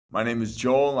My name is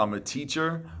Joel, I'm a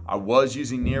teacher. I was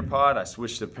using Nearpod, I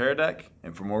switched to Pear Deck,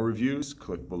 and for more reviews,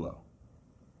 click below.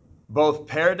 Both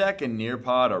Pear Deck and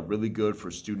Nearpod are really good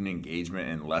for student engagement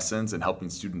in lessons and helping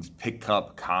students pick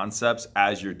up concepts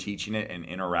as you're teaching it and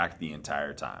interact the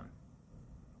entire time.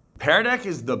 Pear Deck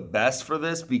is the best for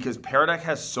this because Pear Deck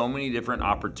has so many different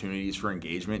opportunities for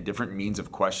engagement, different means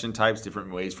of question types,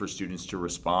 different ways for students to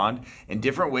respond, and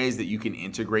different ways that you can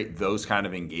integrate those kind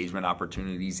of engagement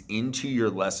opportunities into your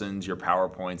lessons, your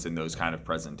PowerPoints, and those kind of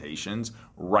presentations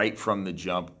right from the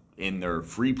jump in their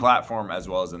free platform as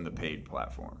well as in the paid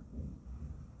platform.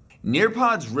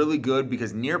 Nearpod's really good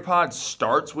because Nearpod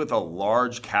starts with a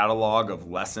large catalog of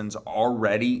lessons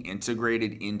already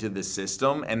integrated into the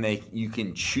system, and you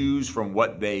can choose from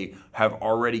what they have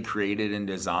already created and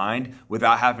designed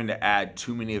without having to add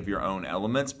too many of your own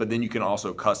elements, but then you can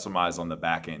also customize on the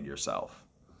back end yourself.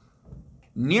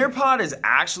 Nearpod is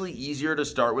actually easier to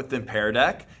start with than Pear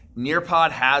Deck. Nearpod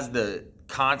has the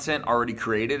content already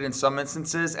created in some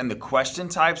instances, and the question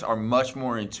types are much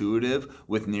more intuitive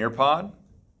with Nearpod.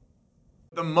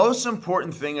 The most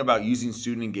important thing about using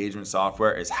student engagement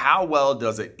software is how well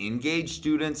does it engage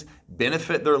students,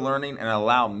 benefit their learning, and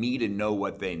allow me to know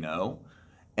what they know.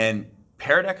 And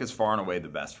Pear Deck is far and away the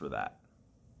best for that.